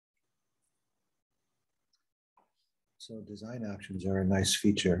So design options are a nice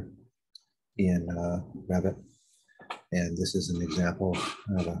feature in Revit. And this is an example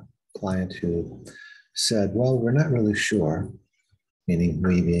of a client who said, well, we're not really sure, meaning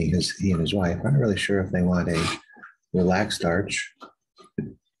we being he and his wife, aren't really sure if they want a relaxed arch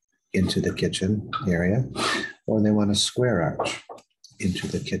into the kitchen area or they want a square arch into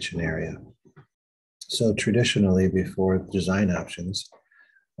the kitchen area. So traditionally, before design options,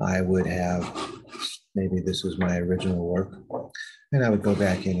 I would have, maybe this is my original work, and I would go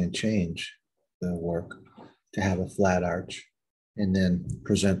back in and change the work to have a flat arch and then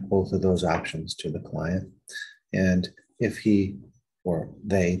present both of those options to the client. And if he or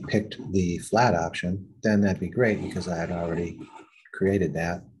they picked the flat option, then that'd be great because I had already created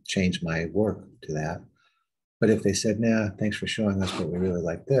that, changed my work to that. But if they said, nah, thanks for showing us, but we really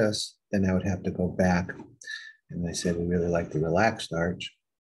like this, then I would have to go back. And they said, we really like the relaxed arch.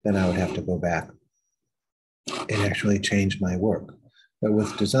 Then I would have to go back and actually change my work. But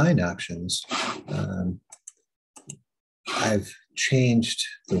with design options, I've changed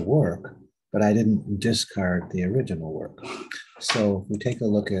the work, but I didn't discard the original work. So if we take a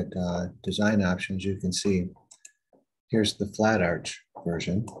look at design options, you can see here's the flat arch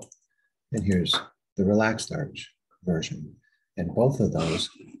version, and here's the relaxed arch version. And both of those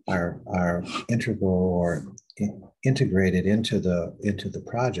are integral or integrated into the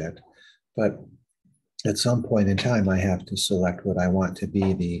project. But at some point in time, I have to select what I want to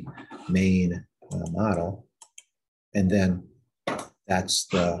be the main model. And then that's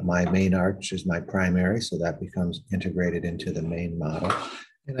my main arch is my primary. So that becomes integrated into the main model.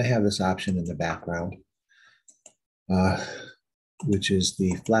 And I have this option in the background, which is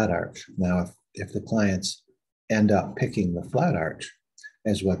the flat arch. Now, if the clients end up picking the flat arch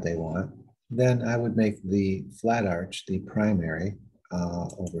as what they want, then I would make the flat arch the primary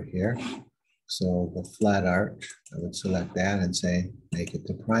over here. So the flat arch, I would select that and say, make it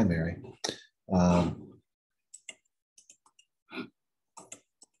the primary.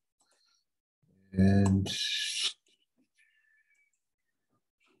 And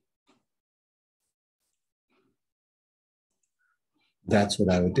that's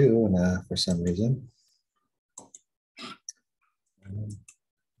what I would do. And for some reason, I'm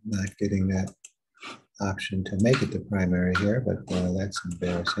not getting that option to make it the primary here, but that's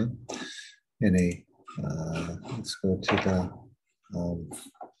embarrassing. Let's go to the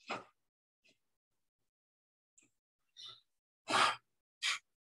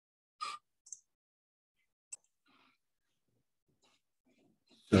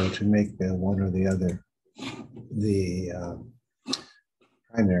so to make the one or the other the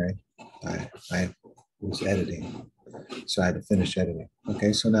primary, I was editing, so I had to finish editing.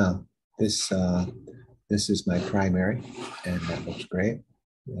 Okay, so now this is my primary, and that looks great.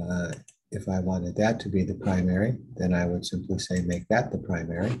 If I wanted that to be the primary, then I would simply say make that the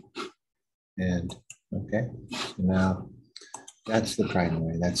primary. And okay, so now that's the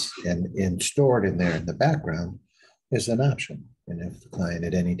primary. And stored in there in the background is an option. And if the client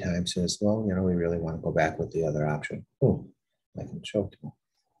at any time says, well, we really want to go back with the other option, oh, I can show it to them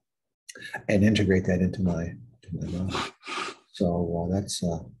and integrate that into my model. So that's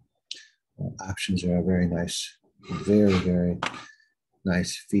options are a very nice, very, very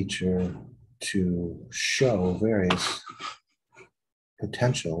nice feature to show various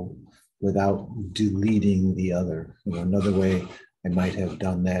potential without deleting the other. Another way I might have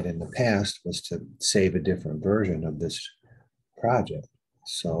done that in the past was to save a different version of this project.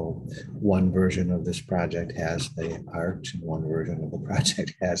 So one version of this project has the arch, and one version of the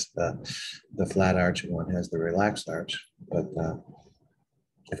project has the flat arch, and one has the relaxed arch. But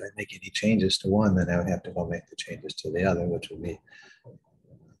if I make any changes to one, then I would have to go make the changes to the other, which would be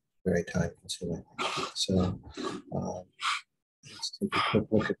very time consuming. So let's take a quick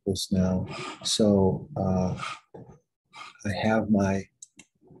look at this now. So I have my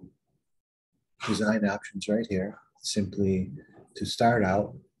design options right here. Simply to start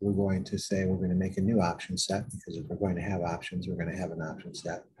out, we're going to say we're going to make a new option set, because if we're going to have options, we're going to have an option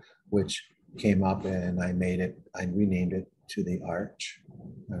set, which came up and I renamed it to the arch.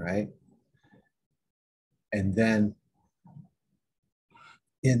 All right. And then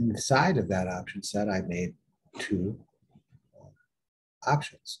inside of that option set, I made two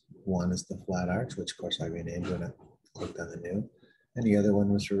options. One is the flat arch, which of course I renamed when I clicked on the new, and the other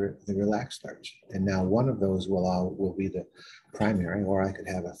one was the relaxed arch. And now one of those will be the primary, or I could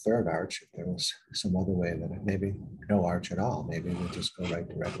have a third arch if there was some other way that maybe no arch at all. Maybe we'll just go right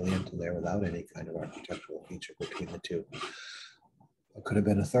directly into there without any kind of architectural feature between the two. It could have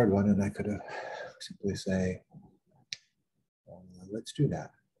been a third one, and I could have simply say, let's do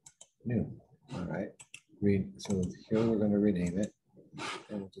that. New. All right. So here we're going to rename it,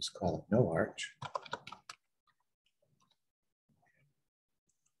 and we'll just call it no arch.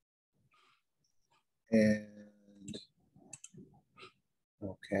 And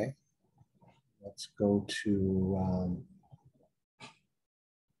okay, let's go to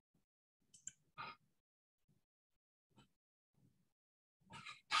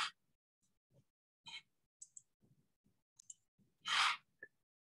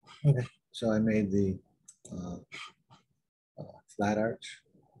okay. So I made the flat arch,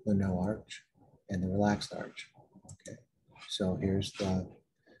 the no arch, and the relaxed arch. Okay, so here's the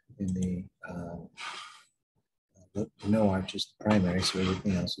no arch is the primary, so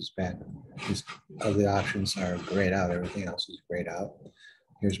everything else is back. Just of the options are grayed out, everything else is grayed out.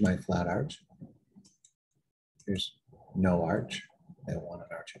 Here's my flat arch. Here's no arch. I don't want an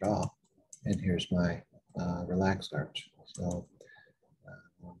arch at all. And here's my relaxed arch. So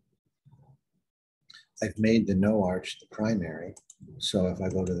I've made the no arch the primary. So if I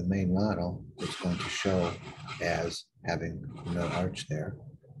go to the main model, it's going to show as having no arch there.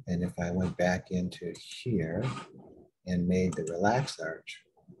 And if I went back into here and made the relaxed arch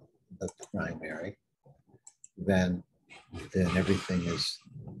the primary, then everything is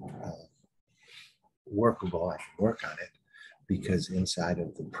workable. I can work on it because inside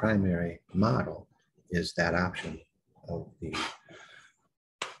of the primary model is that option of the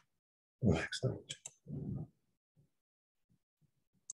relaxed arch.